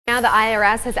Now the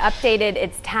IRS has updated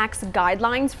its tax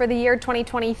guidelines for the year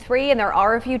 2023, and there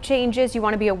are a few changes you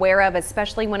want to be aware of,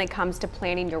 especially when it comes to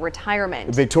planning your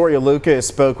retirement. Victoria Lucas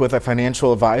spoke with a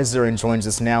financial advisor and joins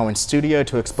us now in studio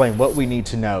to explain what we need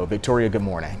to know. Victoria, good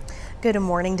morning. Good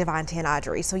morning, Devontae and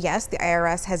Audrey. So yes, the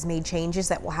IRS has made changes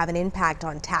that will have an impact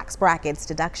on tax brackets,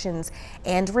 deductions,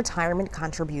 and retirement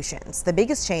contributions. The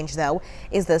biggest change, though,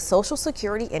 is the Social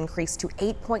Security increase to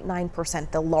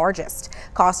 8.9%, the largest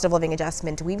cost of living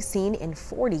adjustment we've seen in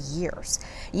 40 years.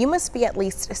 You must be at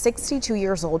least 62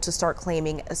 years old to start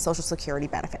claiming Social Security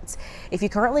benefits. If you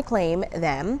currently claim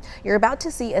them, you're about to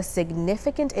see a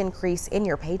significant increase in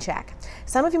your paycheck.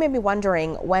 Some of you may be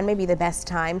wondering when may be the best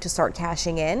time to start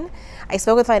cashing in. I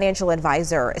spoke with financial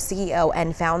advisor, CEO,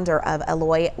 and founder of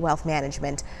Alloy Wealth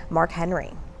Management, Mark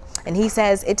Henry. And he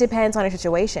says it depends on your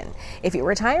situation. If you're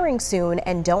retiring soon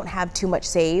and don't have too much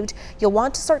saved, you'll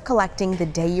want to start collecting the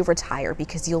day you retire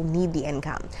because you'll need the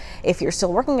income. If you're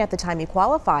still working at the time you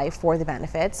qualify for the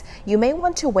benefits, you may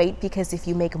want to wait because if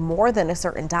you make more than a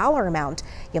certain dollar amount,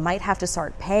 you might have to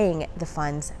start paying the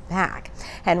funds back.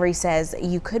 Henry says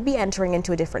you could be entering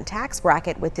into a different tax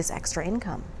bracket with this extra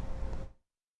income.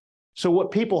 So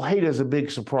what people hate is a big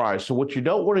surprise. So what you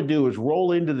don't want to do is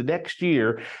roll into the next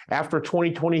year after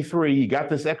 2023, you got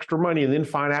this extra money and then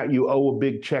find out you owe a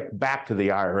big check back to the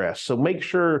IRS. So make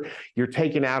sure you're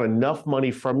taking out enough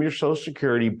money from your Social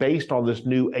Security based on this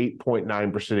new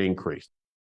 8.9% increase.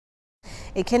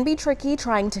 It can be tricky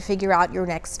trying to figure out your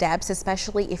next steps,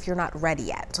 especially if you're not ready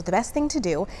yet. So the best thing to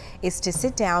do is to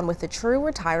sit down with a true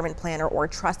retirement planner or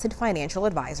trusted financial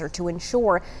advisor to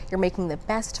ensure you're making the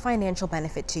best financial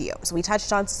benefit to you. So we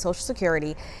touched on Social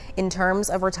Security in terms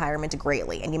of retirement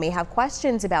greatly, and you may have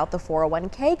questions about the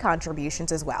 401k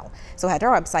contributions as well. So head to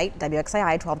our website,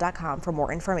 WXII12.com, for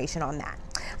more information on that.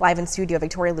 Live in studio,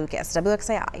 Victoria Lucas,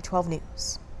 WXII 12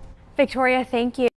 News. Victoria, thank you.